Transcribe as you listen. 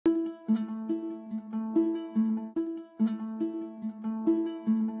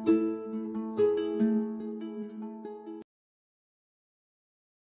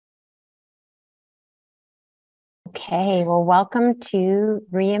Okay, well, welcome to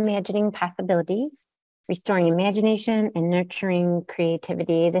Reimagining Possibilities, Restoring Imagination and Nurturing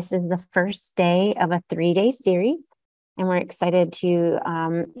Creativity. This is the first day of a 3-day series, and we're excited to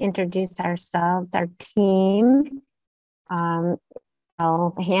introduce ourselves, our team.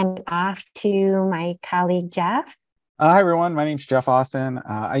 I'll hand it off to my colleague, Jeff. Hi, everyone. My name's Jeff Austin.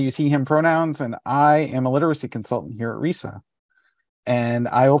 I use he, him pronouns, and I am a literacy consultant here at RISA. And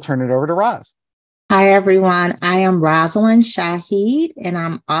I will turn it over to Roz. Hi, everyone. I am Rosalind Shahid, and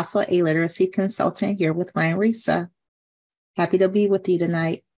I'm also a literacy consultant here with RISA. Happy to be with you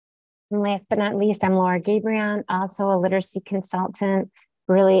tonight. And last but not least, I'm Laura Gabriel, also a literacy consultant.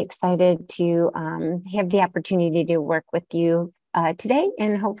 Really excited to have the opportunity to work with you today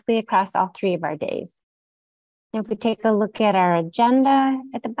and hopefully across all 3 of our days. If we take a look at our agenda,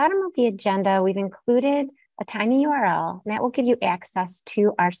 at the bottom of the agenda, we've included a tiny URL, and that will give you access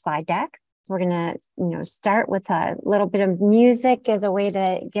to our slide deck. So we're going to, start with a little bit of music as a way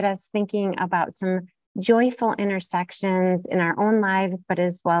to get us thinking about some joyful intersections in our own lives, but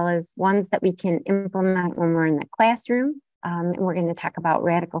as well as ones that we can implement when we're in the classroom. And we're going to talk about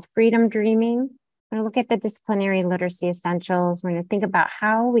radical freedom dreaming. We're going to look at the disciplinary literacy essentials. We're going to think about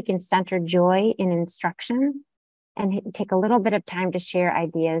how we can center joy in instruction and take a little bit of time to share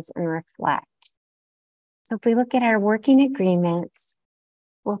ideas and reflect. So if we look at our working agreements,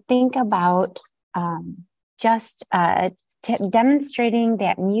 we'll think about demonstrating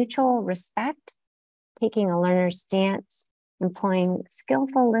that mutual respect, taking a learner's stance, employing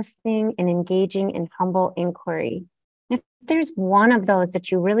skillful listening, and engaging in humble inquiry. If there's one of those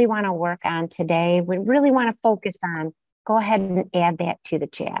that you really want to work on today, we really want to focus on, go ahead and add that to the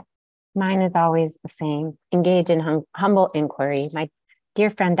chat. Mine is always the same, engage in humble inquiry. My dear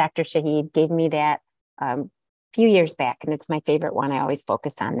friend, Dr. Shahid, gave me that a few years back, and it's my favorite one. I always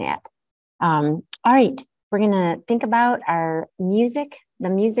focus on that. All right, we're going to think about our music, the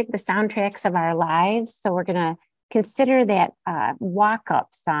soundtracks of our lives. So we're going to consider that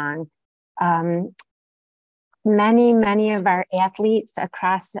walk-up song. Many of our athletes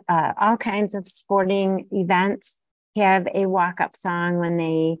across all kinds of sporting events have a walk-up song when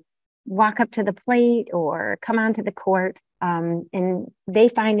they walk up to the plate or come onto the court, and they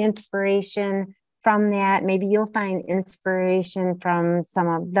find inspiration from that. Maybe you'll find inspiration from some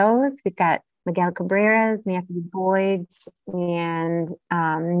of those. We've got Miguel Cabrera's, Matthew Boyd's, and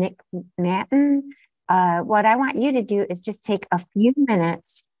Nick Matten. What I want you to do is just take a few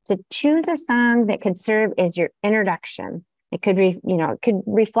minutes to choose a song that could serve as your introduction. It could, it could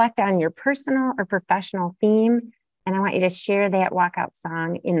reflect on your personal or professional theme. And I want you to share that walkout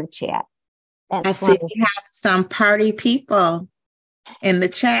song in the chat. I see we have some party people in the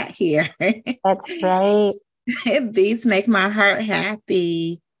chat here. That's right. These make my heart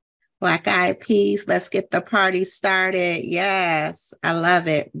happy. Black Eyed Peas, let's get the party started. Yes, I love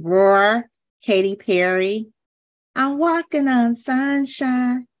it. Roar, Katy Perry. I'm walking on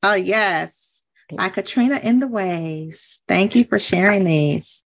sunshine. Oh, yes. By Katrina in the Waves. Thank you for sharing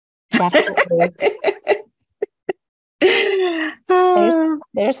these. Definitely.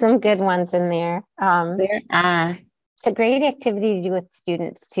 There's some good ones in there. There are. It's a great activity to do with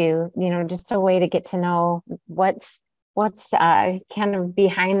students too. Just a way to get to know what's kind of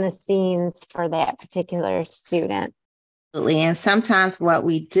behind the scenes for that particular student. Absolutely. And sometimes what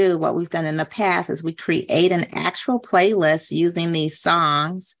we've done in the past is we create an actual playlist using these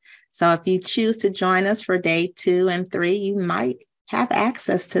songs. So if you choose to join us for day 2 and 3, you might have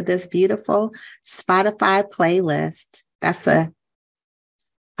access to this beautiful Spotify playlist. That's a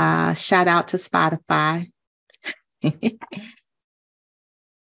shout out to Spotify. Thank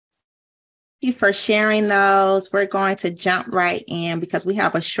you for sharing those. We're going to jump right in because we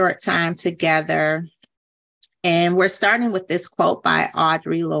have a short time together. And we're starting with this quote by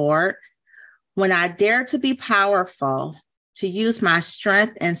Audre Lorde. When I dare to be powerful, to use my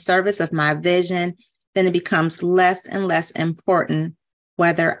strength in service of my vision, then it becomes less and less important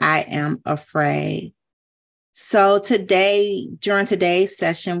whether I am afraid. So today, during today's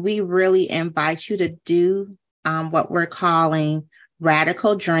session, we really invite you to do what we're calling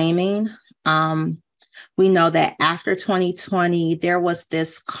radical dreaming. We know that after 2020, there was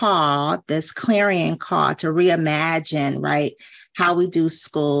this clarion call to reimagine, right? How we do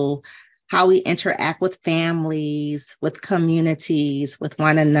school, how we interact with families, with communities, with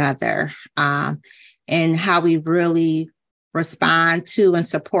one another, and how we really respond to and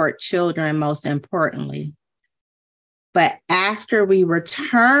support children, most importantly. But after we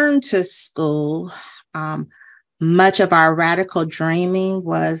returned to school, much of our radical dreaming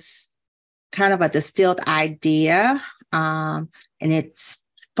was kind of a distilled idea, and it's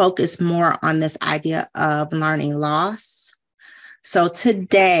focused more on this idea of learning loss. So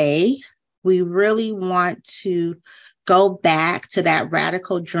today, we really want to go back to that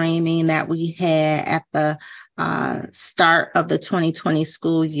radical dreaming that we had at the start of the 2020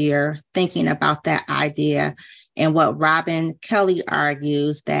 school year, thinking about that idea and what Robin Kelly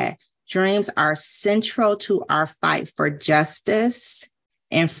argues, that dreams are central to our fight for justice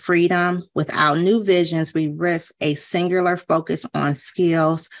and freedom. Without new visions, we risk a singular focus on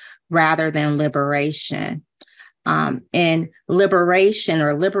skills rather than liberation. And liberation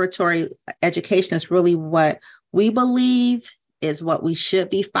or liberatory education is really what we believe is what we should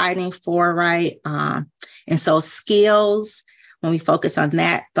be fighting for, right? And so skills, when we focus on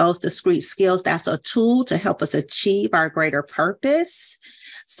that, those discrete skills, that's a tool to help us achieve our greater purpose.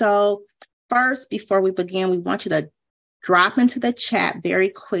 So first, before we begin, we want you to drop into the chat very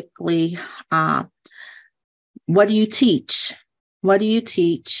quickly. What do you teach? What do you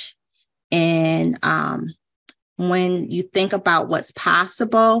teach? And when you think about what's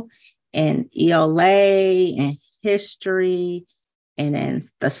possible in ELA and history and in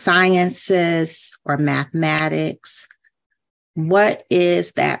the sciences or mathematics, what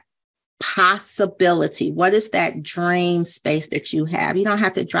is that possibility? What is that dream space that you have? You don't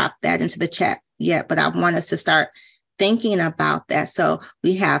have to drop that into the chat yet, but I want us to start thinking about that. So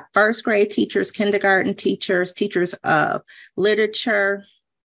we have first grade teachers, kindergarten teachers, teachers of literature,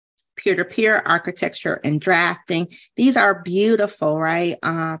 peer-to-peer architecture and drafting. These are beautiful, right?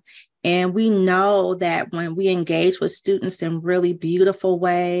 And we know that when we engage with students in really beautiful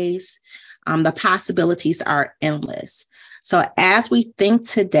ways, the possibilities are endless. So as we think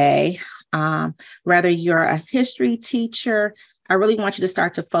today, whether you're a history teacher, I really want you to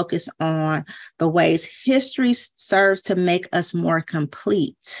start to focus on the ways history serves to make us more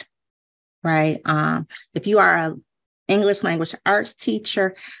complete, right? If you are an English language arts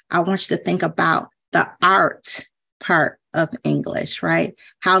teacher, I want you to think about the art part of English, right?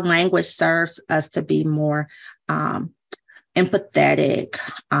 How language serves us to be more empathetic,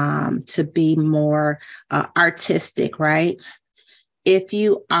 to be more artistic, right? If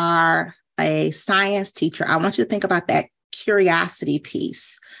you are a science teacher, I want you to think about that curiosity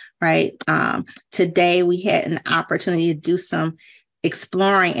piece, right? Today, we had an opportunity to do some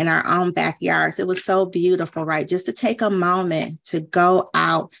exploring in our own backyards. It was so beautiful, right? Just to take a moment to go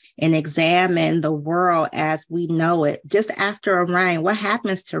out and examine the world as we know it. Just after a rain, what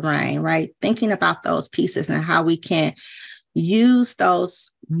happens to rain, right? Thinking about those pieces and how we can use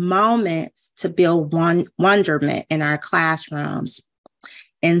those moments to build wonderment in our classrooms.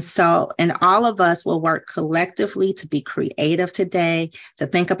 And all of us will work collectively to be creative today, to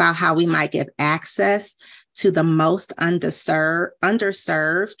think about how we might give access to the most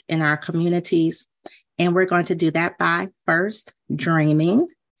underserved in our communities. And we're going to do that by first dreaming,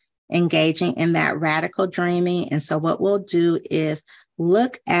 engaging in that radical dreaming. And so what we'll do is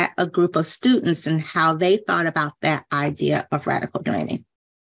look at a group of students and how they thought about that idea of radical dreaming.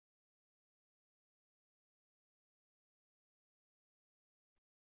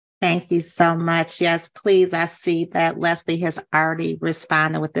 Thank you so much. Yes, please. I see that Leslie has already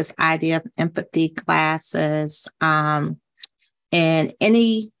responded with this idea of empathy classes. And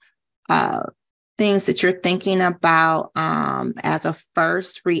any things that you're thinking about as a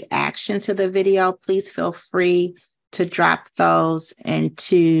first reaction to the video, please feel free to drop those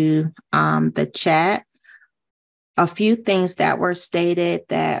into the chat. A few things that were stated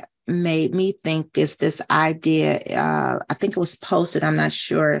that made me think is this idea. I think it was posted. I'm not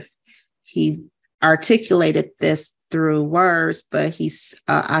sure if he articulated this through words, but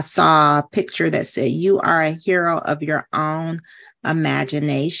I saw a picture that said, "You are a hero of your own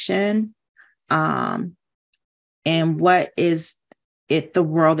imagination." And what is it, the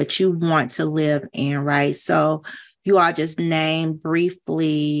world that you want to live in, right? So you all just named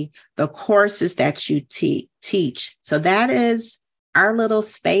briefly the courses that you teach. So that is our little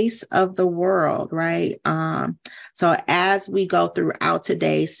space of the world, right? So as we go throughout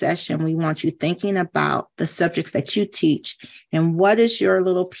today's session, we want you thinking about the subjects that you teach and what is your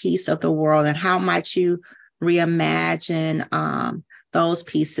little piece of the world and how might you reimagine those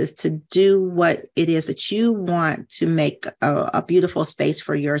pieces to do what it is that you want to make a beautiful space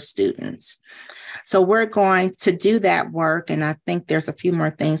for your students. So we're going to do that work. And I think there's a few more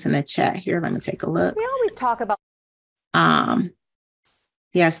things in the chat here. Let me take a look. We always talk about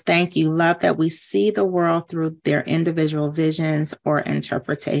Yes, thank you. Love that we see the world through their individual visions or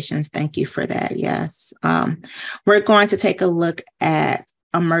interpretations. Thank you for that. Yes. We're going to take a look at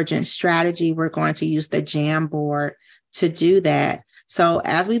emergent strategy. We're going to use the Jamboard to do that. So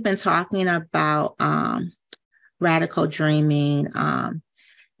as we've been talking about radical dreaming,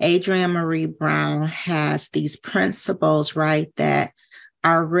 Adrienne Maree Brown has these principles, right, that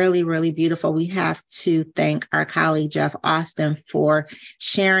are really, really beautiful. We have to thank our colleague, Jeff Austin, for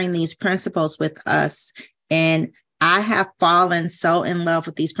sharing these principles with us. And I have fallen so in love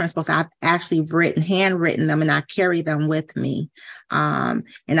with these principles. I've actually handwritten them, and I carry them with me. And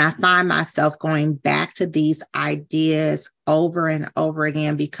I find myself going back to these ideas over and over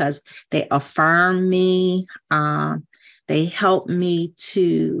again because they affirm me. They help me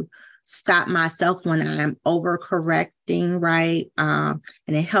to stop myself when I'm overcorrecting, right? And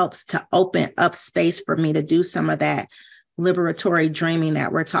it helps to open up space for me to do some of that liberatory dreaming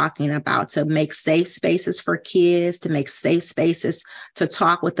that we're talking about, to make safe spaces for kids, to make safe spaces to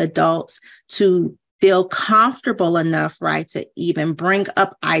talk with adults, to feel comfortable enough, right, to even bring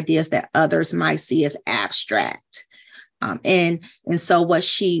up ideas that others might see as abstract. And so what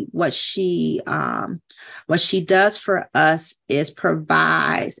she does for us is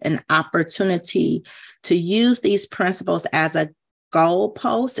provides an opportunity to use these principles as a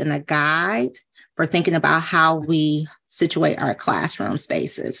goalpost and a guide for thinking about how we situate our classroom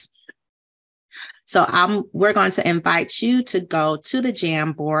spaces. So we're going to invite you to go to the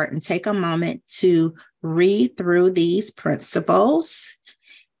Jamboard and take a moment to read through these principles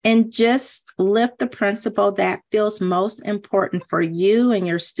and just lift the principle that feels most important for you and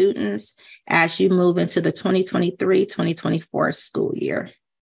your students as you move into the 2023-2024 school year. I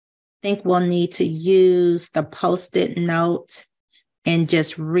think we'll need to use the Post-it note and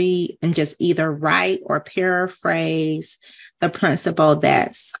just read and just either write or paraphrase the principle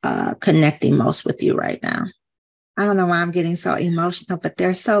that's connecting most with you right now. I don't know why I'm getting so emotional, but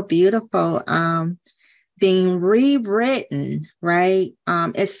they're so beautiful. Being rewritten, right?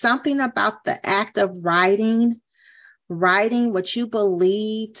 It's something about the act of writing what you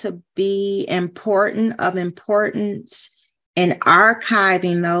believe to be of importance, and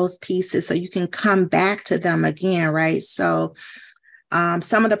archiving those pieces so you can come back to them again, right? So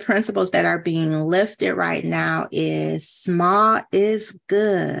some of the principles that are being lifted right now is small is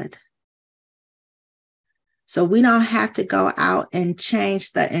good. So we don't have to go out and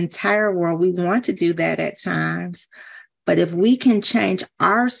change the entire world. We want to do that at times. But if we can change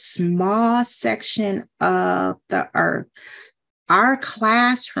our small section of the earth, our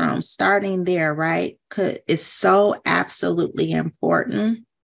classroom, starting there, right, is so absolutely important.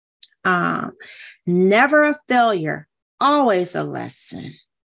 Never a failure, always a lesson.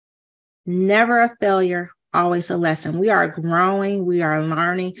 Never a failure, always a lesson. We are growing, we are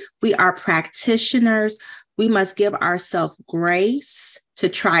learning, we are practitioners. We must give ourselves grace to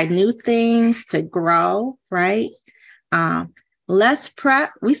try new things, to grow, right? Less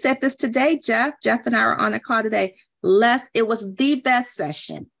prep. We said this today, Jeff. Jeff and I were on a call today. It was the best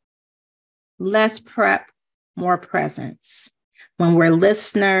session. Less prep, more presence. When we're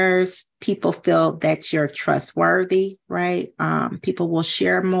listeners, people feel that you're trustworthy, right? People will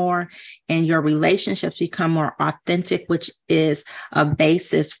share more and your relationships become more authentic, which is a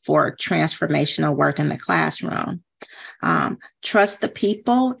basis for transformational work in the classroom. Trust the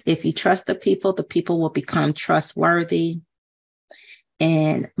people. If you trust the people will become trustworthy,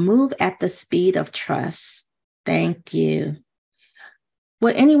 and move at the speed of trust. Thank you.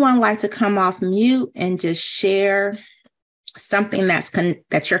 Would anyone like to come off mute and just share something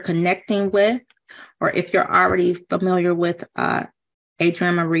that you're connecting with, or if you're already familiar with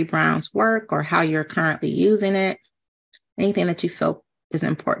Adrienne Maree Brown's work or how you're currently using it, anything that you feel is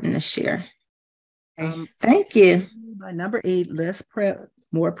important to share? Thank you. My number 8, less prep,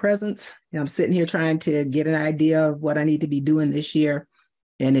 more presence. I'm sitting here trying to get an idea of what I need to be doing this year,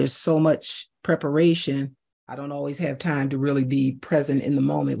 and there's so much preparation. I don't always have time to really be present in the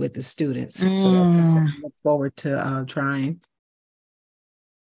moment with the students. So that's something I look forward to trying.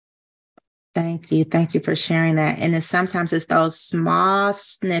 Thank you. Thank you for sharing that. And sometimes it's those small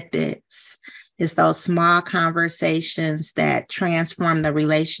snippets, it's those small conversations that transform the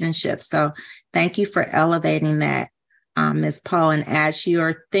relationship. So thank you for elevating that, Ms. Poe. And as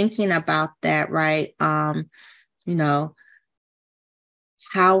you're thinking about that, right,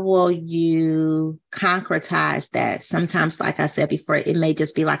 how will you concretize that? Sometimes, like I said before, it may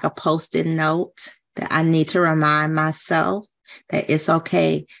just be like a Post-it note that I need to remind myself that it's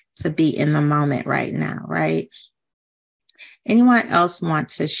okay to be in the moment right now, right? Anyone else want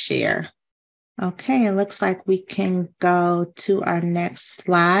to share? Okay, it looks like we can go to our next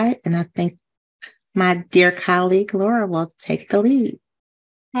slide, and I think my dear colleague Laura will take the lead.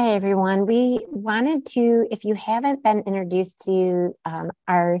 Hi, everyone. We wanted to, if you haven't been introduced to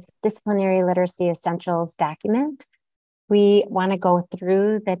our Disciplinary Literacy Essentials document, we want to go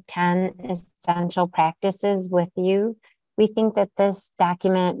through the 10 essential practices with you. We think that this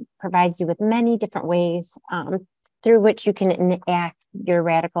document provides you with many different ways through which you can enact your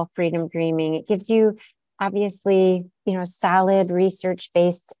radical freedom dreaming. It gives you, obviously, solid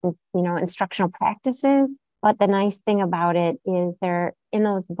research-based, instructional practices. But the nice thing about it is there, in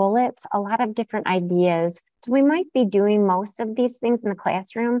those bullets, a lot of different ideas. So we might be doing most of these things in the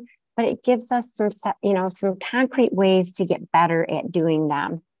classroom, but it gives us some concrete ways to get better at doing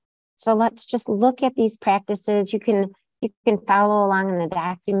them. So let's just look at these practices. You can follow along in the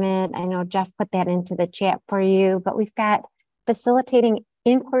document. I know Jeff put that into the chat for you, but we've got facilitating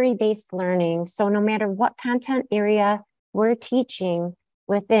inquiry-based learning. So no matter what content area we're teaching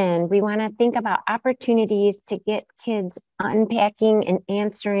within, we want to think about opportunities to get kids unpacking and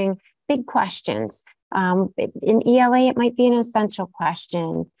answering big questions. In ELA, it might be an essential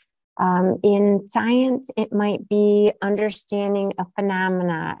question. In science, it might be understanding a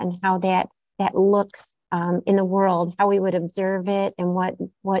phenomena and how that looks in the world, how we would observe it, and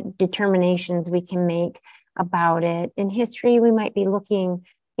what determinations we can make about it. In history, we might be looking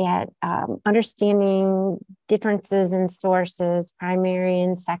at understanding differences in sources, primary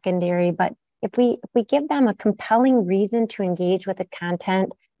and secondary. But if we give them a compelling reason to engage with the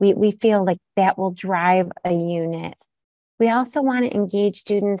content, we feel like that will drive a unit. We also want to engage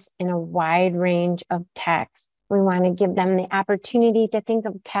students in a wide range of texts. We want to give them the opportunity to think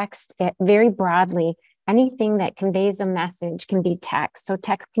of text very broadly. Anything that conveys a message can be text. So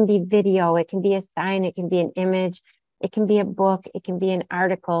text can be video, it can be a sign, it can be an image, it can be a book, it can be an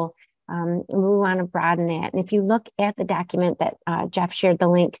article. We want to broaden that. And if you look at the document that Jeff shared the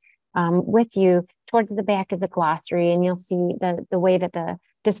link with you, towards the back is a glossary, and you'll see the way that the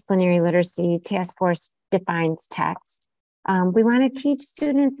Disciplinary Literacy Task Force defines text. We want to teach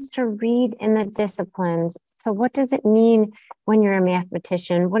students to read in the disciplines. So what does it mean when you're a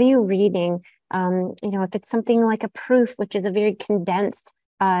mathematician? What are you reading? If it's something like a proof, which is a very condensed,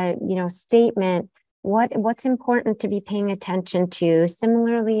 statement, what's important to be paying attention to?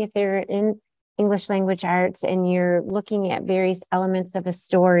 Similarly, if you're in English language arts and you're looking at various elements of a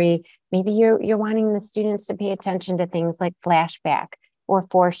story, maybe you're wanting the students to pay attention to things like flashback or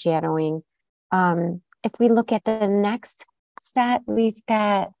foreshadowing. If we look at the next set, we've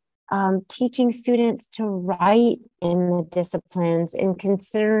got teaching students to write in the disciplines and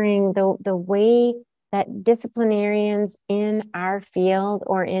considering the way that disciplinarians in our field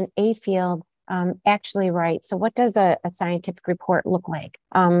or in a field actually write. So what does a scientific report look like?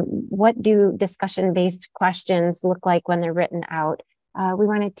 What do discussion-based questions look like when they're written out? We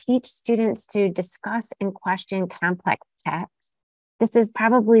want to teach students to discuss and question complex texts. This is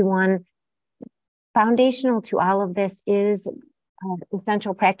probably one foundational to all of this is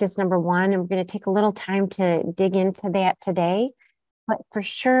essential practice number 1, and we're going to take a little time to dig into that today. But for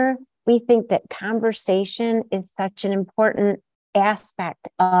sure, we think that conversation is such an important aspect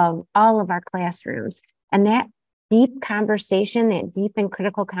of all of our classrooms. And that deep conversation, that deep and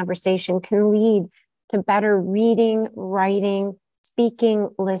critical conversation can lead to better reading, writing, speaking,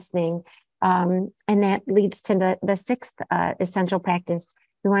 listening. And that leads to the 6th essential practice.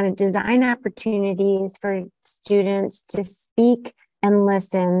 We want to design opportunities for students to speak and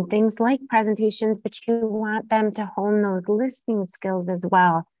listen, things like presentations, but you want them to hone those listening skills as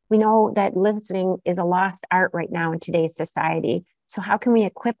well. We know that listening is a lost art right now in today's society. So how can we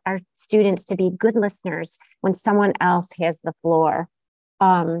equip our students to be good listeners when someone else has the floor?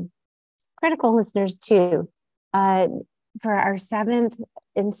 Critical listeners too. For our 7th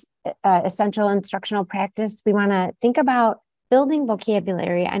essential instructional practice, we want to think about building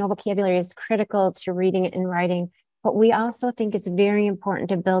vocabulary. I know vocabulary is critical to reading and writing, but we also think it's very important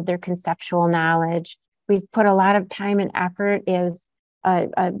to build their conceptual knowledge. We've put a lot of time and effort as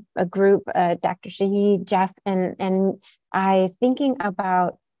a group, Dr. Shahid, Jeff, and I, thinking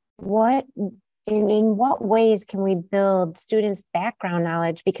about in what ways can we build students' background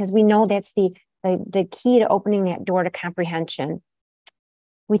knowledge, because we know that's the key to opening that door to comprehension.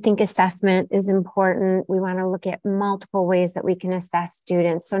 We think assessment is important. We want to look at multiple ways that we can assess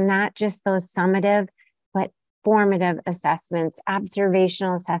students. So not just those summative, but formative assessments,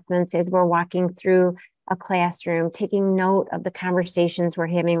 observational assessments as we're walking through a classroom, taking note of the conversations we're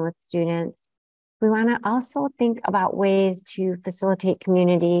having with students. We want to also think about ways to facilitate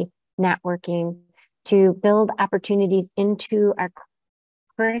community networking, to build opportunities into our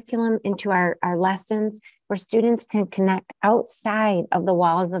curriculum into our lessons where students can connect outside of the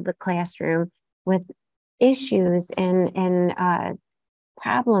walls of the classroom with issues and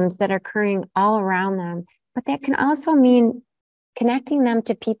problems that are occurring all around them. But that can also mean connecting them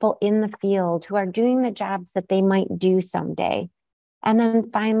to people in the field who are doing the jobs that they might do someday. And then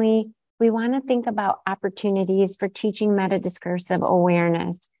finally, we want to think about opportunities for teaching metadiscursive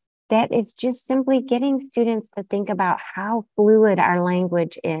awareness. That is just simply getting students to think about how fluid our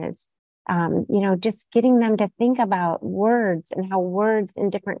language is. Just getting them to think about words and how words in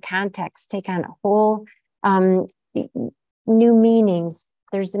different contexts take on whole new meanings.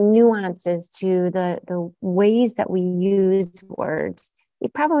 There's nuances to the ways that we use words.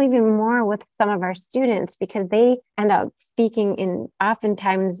 Probably even more with some of our students because they end up speaking in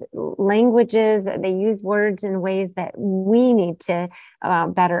oftentimes languages. They use words in ways that we need to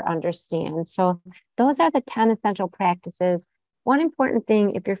better understand. So those are the 10 essential practices. One important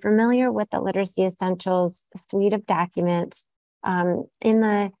thing, if you're familiar with the Literacy Essentials suite of documents, in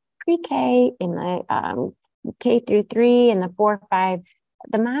the pre-K, in the K through 3, and the 4-5,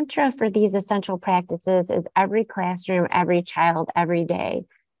 the mantra for these essential practices is every classroom, every child, every day.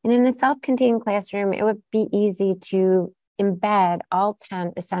 And in a self-contained classroom, it would be easy to embed all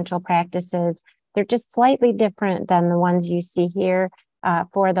 10 essential practices. They're just slightly different than the ones you see here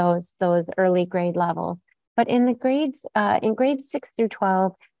for those early grade levels. But in the grades, in grades 6 through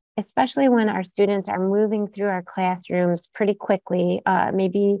 12, especially when our students are moving through our classrooms pretty quickly,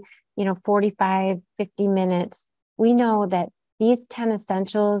 maybe 45, 50 minutes, we know that these 10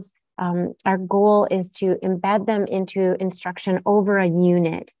 essentials, our goal is to embed them into instruction over a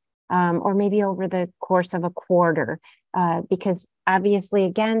unit or maybe over the course of a quarter. Because obviously,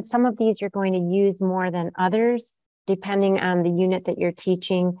 again, some of these you're going to use more than others, depending on the unit that you're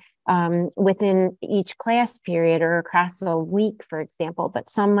teaching within each class period or across a week, for example. But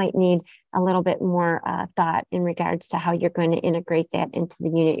some might need a little bit more thought in regards to how you're going to integrate that into the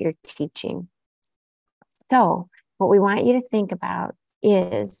unit you're teaching. So what we want you to think about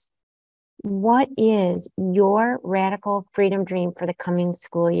is, what is your radical freedom dream for the coming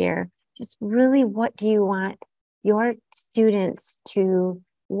school year? Just really, what do you want your students to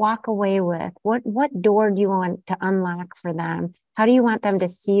walk away with? What door do you want to unlock for them? How do you want them to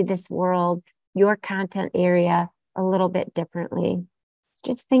see this world, your content area, a little bit differently?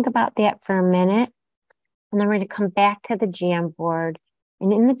 Just think about that for a minute. And then we're going to come back to the Jamboard.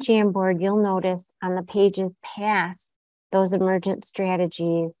 And in the Jamboard, you'll notice on the pages past those emergent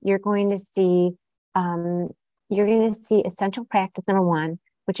strategies, you're going to see essential practice number 1,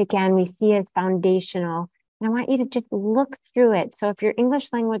 which again, we see as foundational. And I want you to just look through it. So if you're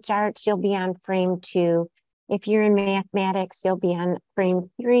English language arts, you'll be on frame 2. If you're in mathematics, you'll be on frame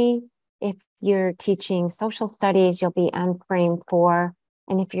 3. If you're teaching social studies, you'll be on frame 4.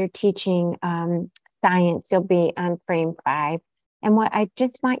 And if you're teaching science, you'll be on frame 5. And what I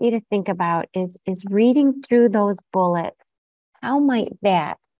just want you to think about is reading through those bullets. How might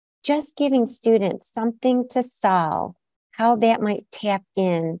that, just giving students something to solve, how that might tap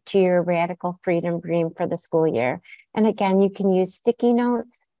into your radical freedom dream for the school year? And again, you can use sticky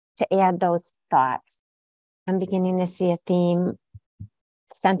notes to add those thoughts. I'm beginning to see a theme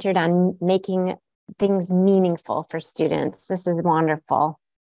centered on making things meaningful for students. This is wonderful.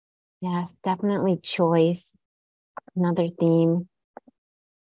 Yeah, definitely choice. Another theme.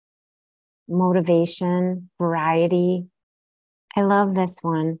 Motivation, variety. I love this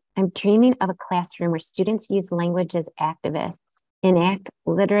one. I'm dreaming of a classroom where students use language as activists, enact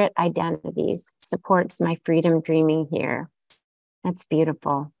literate identities, supports my freedom dreaming here. That's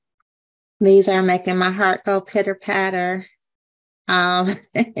beautiful. These are making my heart go pitter patter. I'm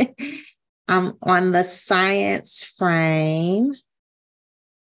on the science frame,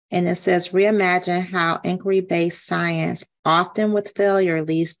 and it says, reimagine how inquiry-based science, often with failure,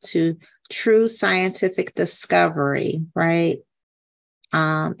 leads to true scientific discovery, right?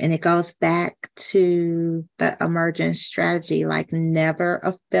 And it goes back to the emergent strategy, like never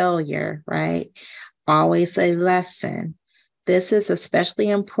a failure, right? Always a lesson. This is especially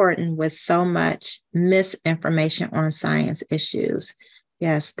important with so much misinformation on science issues.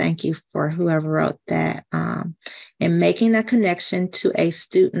 Yes, thank you for whoever wrote that. And making a connection to a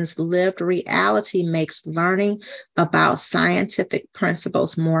student's lived reality makes learning about scientific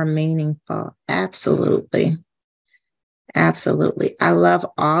principles more meaningful. Absolutely. Absolutely. I love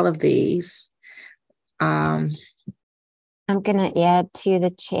all of these. I'm going to add to the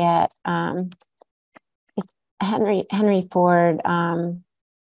chat. It's Henry Ford.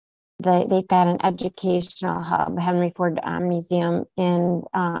 They've got an educational hub, Henry Ford Museum in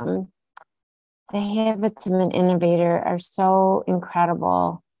the habits of an innovator are so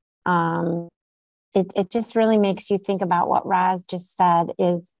incredible. It just really makes you think about what Roz just said,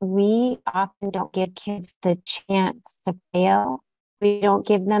 is we often don't give kids the chance to fail. We don't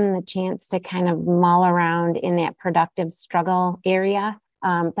give them the chance to kind of mull around in that productive struggle area.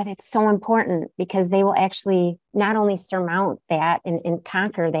 But it's so important because they will actually not only surmount that and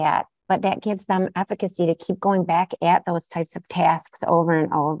conquer that, but that gives them efficacy to keep going back at those types of tasks over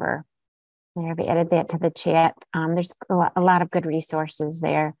and over. I've added that to the chat. There's a lot of good resources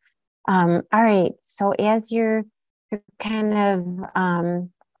there. All right. So as you're kind of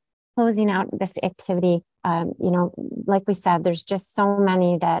closing out this activity, like we said, there's just so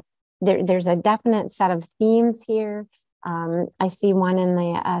many that there's a definite set of themes here. I see one in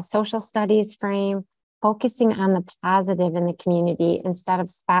the social studies frame, focusing on the positive in the community instead of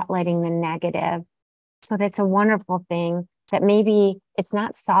spotlighting the negative. So that's a wonderful thing, that maybe it's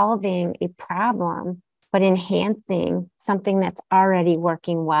not solving a problem, but enhancing something that's already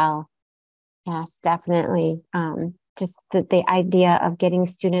working well. Yes, definitely. Just the idea of getting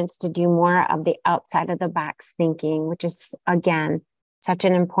students to do more of the outside of the box thinking, which is, again, such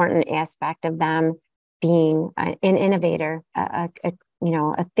an important aspect of them being an innovator, a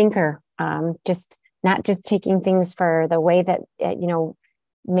thinker, just not just taking things for the way that,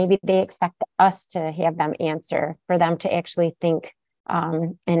 maybe they expect us to have them answer, for them to actually think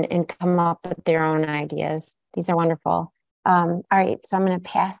and come up with their own ideas. These are wonderful. All right, so I'm going to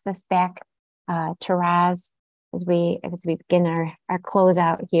pass this back to Roz as we begin our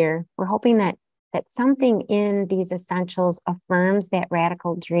closeout here. We're hoping that something in these essentials affirms that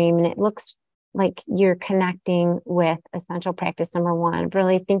radical dream, and it looks like you're connecting with essential practice number one,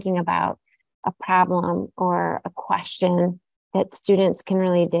 really thinking about a problem or a question that students can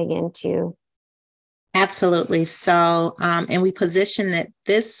really dig into. Absolutely. So, and we position it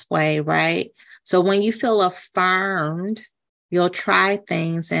this way, right? So when you feel affirmed, you'll try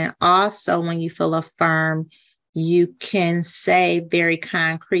things. And also when you feel affirmed, you can say very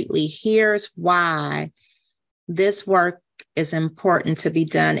concretely, here's why this work is important to be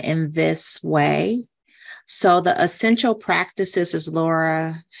done in this way. So the essential practices, as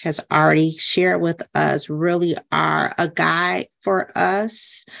Laura has already shared with us, really are a guide for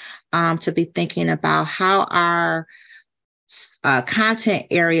us to be thinking about how our content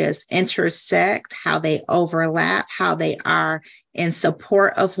areas intersect, how they overlap, how they are in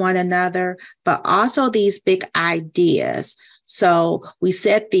support of one another, but also these big ideas. So we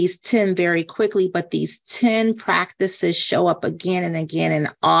said these 10 very quickly, but these 10 practices show up again and again in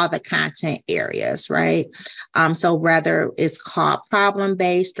all the content areas, right? So whether it's called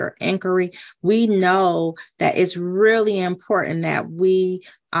problem-based or inquiry, we know that it's really important that we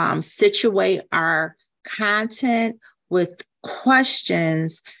situate our content with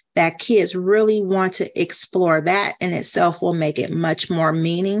questions that kids really want to explore. That in itself will make it much more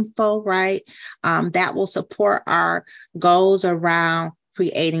meaningful, right? That will support our goals around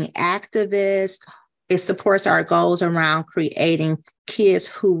creating activists. It supports our goals around creating kids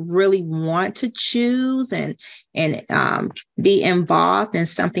who really want to choose and be involved in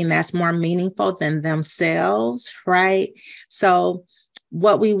something that's more meaningful than themselves, right? So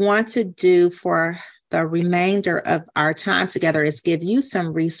what we want to do for the remainder of our time together is give you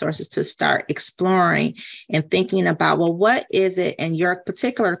some resources to start exploring and thinking about, well, what is it in your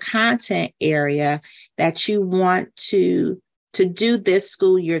particular content area that you want to do this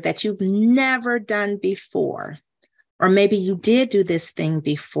school year that you've never done before? Or maybe you did do this thing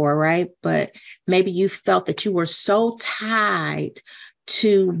before, right? But maybe you felt that you were so tied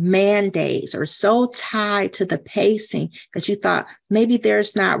to mandates or so tied to the pacing that you thought maybe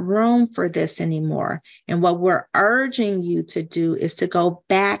there's not room for this anymore. And what we're urging you to do is to go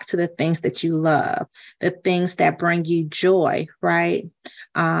back to the things that you love, the things that bring you joy, right?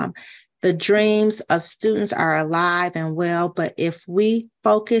 The dreams of students are alive and well, but if we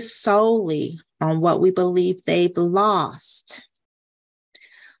focus solely on what we believe they've lost,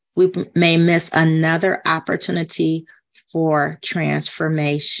 we may miss another opportunity for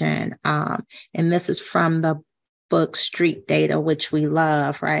transformation. And this is from the book Street Data, which we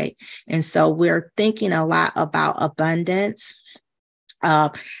love, right? And so we're thinking a lot about abundance. I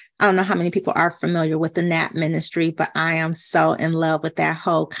don't know how many people are familiar with the NAP ministry, but I am so in love with that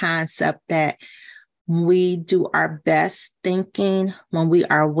whole concept that we do our best thinking when we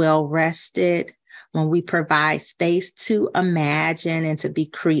are well rested, when we provide space to imagine and to be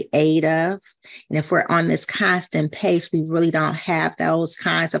creative. And if we're on this constant pace, we really don't have those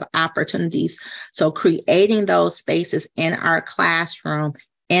kinds of opportunities. So creating those spaces in our classroom,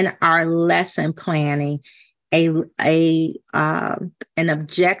 in our lesson planning, an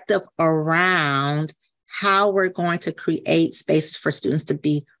objective around how we're going to create spaces for students to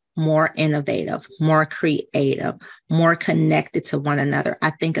be more innovative, more creative, more connected to one another.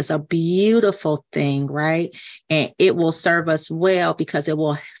 I think it's a beautiful thing, right? And it will serve us well because it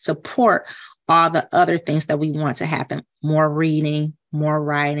will support all the other things that we want to happen: more reading, more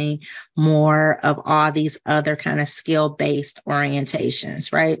writing, more of all these other kind of skill-based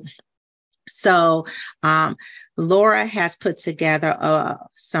orientations, right? So Laura has put together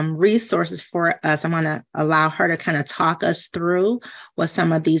some resources for us. I'm going to allow her to kind of talk us through what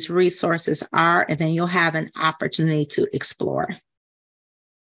some of these resources are, and then you'll have an opportunity to explore.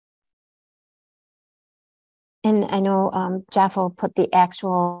 And I know Jeff will put the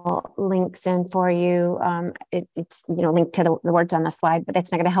actual links in for you. It's linked to the words on the slide, but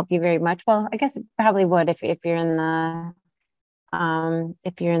that's not going to help you very much. Well, I guess it probably would if you're in the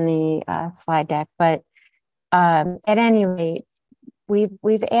slide deck. But at any rate,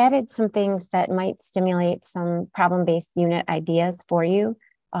 we've added some things that might stimulate some problem-based unit ideas for you.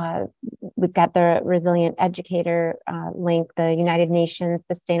 We've got the Resilient Educator link, the United Nations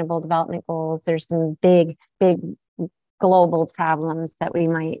Sustainable Development Goals. There's some big global problems that we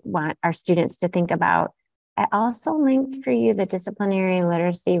might want our students to think about. I also linked for you the Disciplinary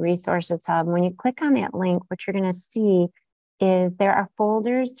Literacy Resources Hub. When you click on that link, what you're going to see is there are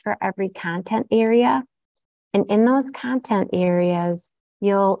folders for every content area. And in those content areas,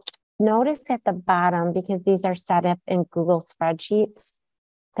 you'll notice at the bottom, because these are set up in Google spreadsheets,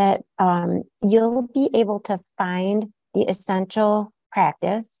 that you'll be able to find the essential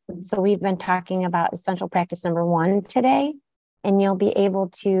practice. So we've been talking about essential practice number 1 today, and you'll be able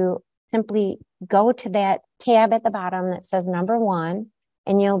to simply go to that tab at the bottom that says number 1,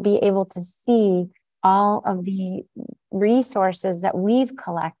 and you'll be able to see all of the resources that we've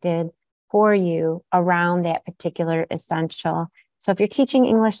collected for you around that particular essential. So if you're teaching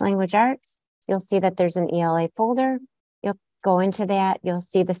English language arts, you'll see that there's an ELA folder. You'll go into that, you'll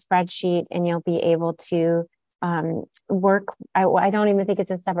see the spreadsheet, and you'll be able to work. I don't even think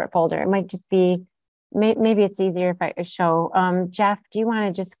it's a separate folder. It might just be, maybe it's easier if I show. Jeff, do you want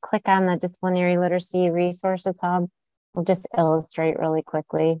to just click on the Disciplinary Literacy Resources Hub? We'll just illustrate really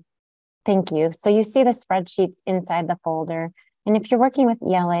quickly. Thank you. So you see the spreadsheets inside the folder. And if you're working with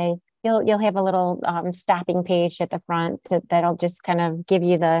ELA, you'll have a little stopping page at the front that'll just kind of give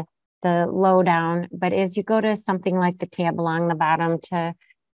you the lowdown. But as you go to something like the tab along the bottom to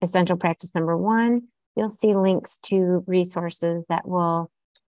essential practice number 1, you'll see links to resources that will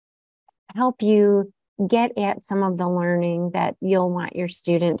help you get at some of the learning that you'll want your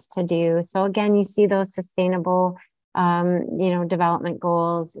students to do. So again, you see those sustainable development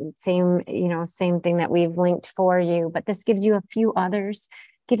goals, same thing that we've linked for you, but this gives you a few others,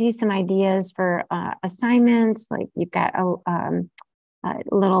 gives you some ideas for assignments. Like you've got a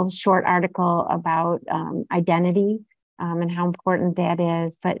little short article about identity and how important that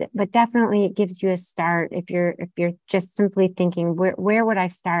is, but definitely it gives you a start if you're just simply thinking, where would I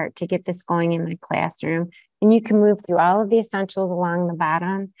start to get this going in my classroom? And you can move through all of the essentials along the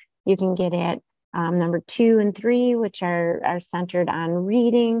bottom. You can get at number 2 and 3, which are centered on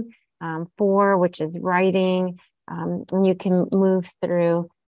reading, 4, which is writing, and you can move through.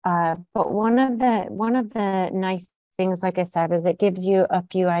 But one of the nice things, like I said, is it gives you a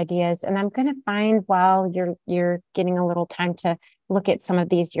few ideas. And I'm going to find, while you're getting a little time to look at some of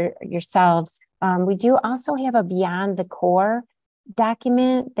these yourselves, we do also have a Beyond the Core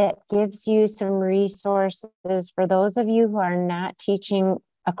document that gives you some resources for those of you who are not teaching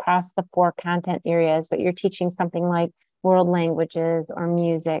across the 4 content areas, but you're teaching something like world languages or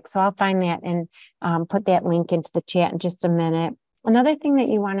music. So I'll find that and put that link into the chat in just a minute. Another thing that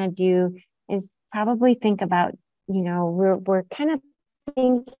you want to do is probably think about, we're kind of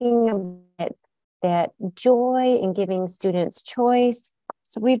thinking of that joy in giving students choice.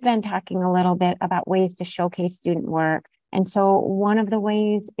 So we've been talking a little bit about ways to showcase student work. And so one of the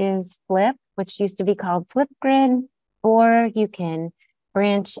ways is Flip, which used to be called Flipgrid, or you can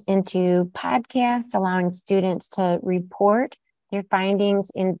branch into podcasts, allowing students to report their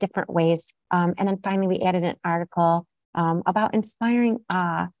findings in different ways. And then finally, we added an article about inspiring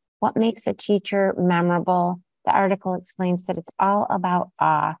awe. What makes a teacher memorable? The article explains that it's all about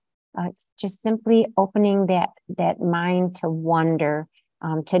awe. It's just simply opening that mind to wonder,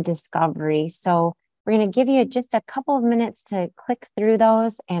 to discovery. So we're going to give you just a couple of minutes to click through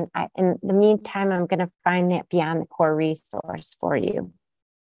those. And in the meantime, I'm going to find that Beyond the Core resource for you.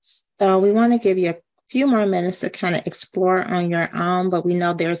 So we want to give you a few more minutes to kind of explore on your own, but we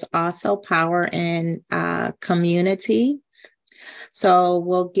know there's also power in community. So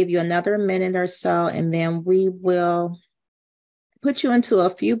we'll give you another minute or so, and then we will put you into a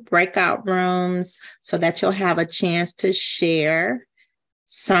few breakout rooms so that you'll have a chance to share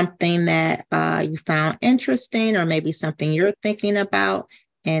something that you found interesting, or maybe something you're thinking about,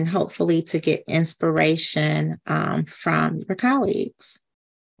 and hopefully to get inspiration from your colleagues.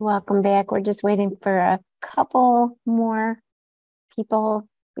 Welcome back. We're just waiting for a couple more people.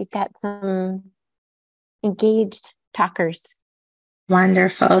 We've got some engaged talkers.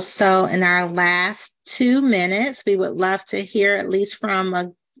 Wonderful. So in our last 2 minutes, we would love to hear at least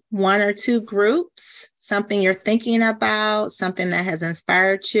from one or two groups, something you're thinking about, something that has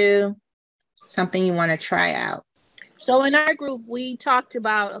inspired you, something you want to try out. So in our group, we talked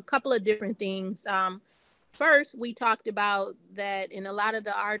about a couple of different things. First, we talked about that in a lot of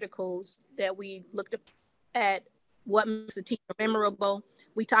the articles that we looked at what makes a teacher memorable,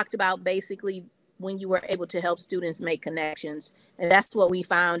 we talked about basically when you were able to help students make connections. And that's what we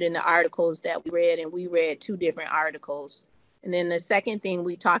found in the articles that we read, and we read 2 different articles. And then the second thing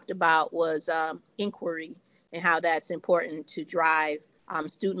we talked about was inquiry, and how that's important to drive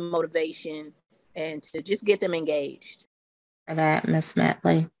student motivation and to just get them engaged. For that, Ms.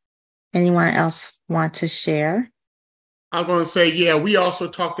 Metley. Anyone else want to share? I'm going to say, yeah, we also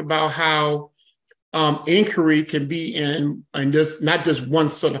talked about how inquiry can be in just not just one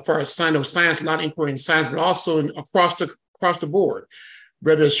sort of first sign of science, not inquiry in science, but also across the board,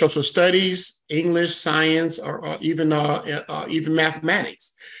 whether it's social studies, English, science, or even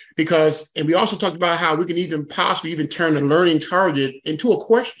mathematics. And we also talked about how we can even possibly even turn a learning target into a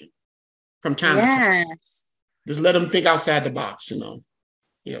question from time to time. Just let them think outside the box,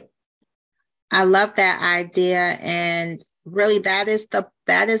 Yeah. I love that idea. And really that is the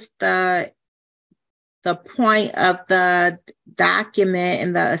point of the document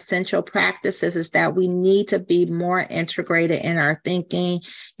and the essential practices, is that we need to be more integrated in our thinking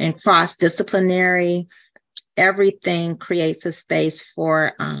and cross-disciplinary. Everything creates a space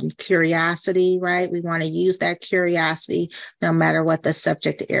for curiosity, right? We want to use that curiosity no matter what the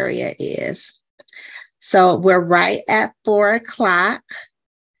subject area is. So we're right at 4:00.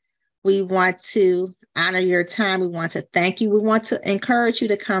 We want to honor your time. We want to thank you. We want to encourage you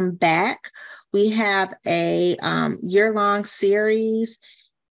to come back. We have a year-long series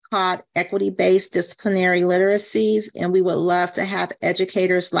called Equity-Based Disciplinary Literacies, and we would love to have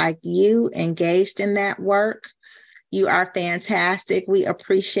educators like you engaged in that work. You are fantastic. We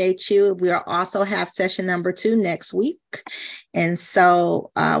appreciate you. We'll also have session number 2 next week. And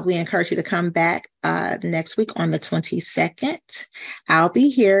so we encourage you to come back next week on the 22nd. I'll be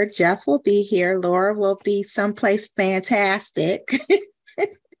here. Jeff will be here. Laura will be someplace fantastic.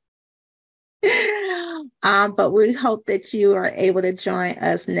 But we hope that you are able to join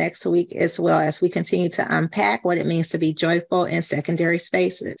us next week as well, as we continue to unpack what it means to be joyful in secondary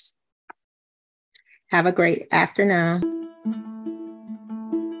spaces. Have a great afternoon.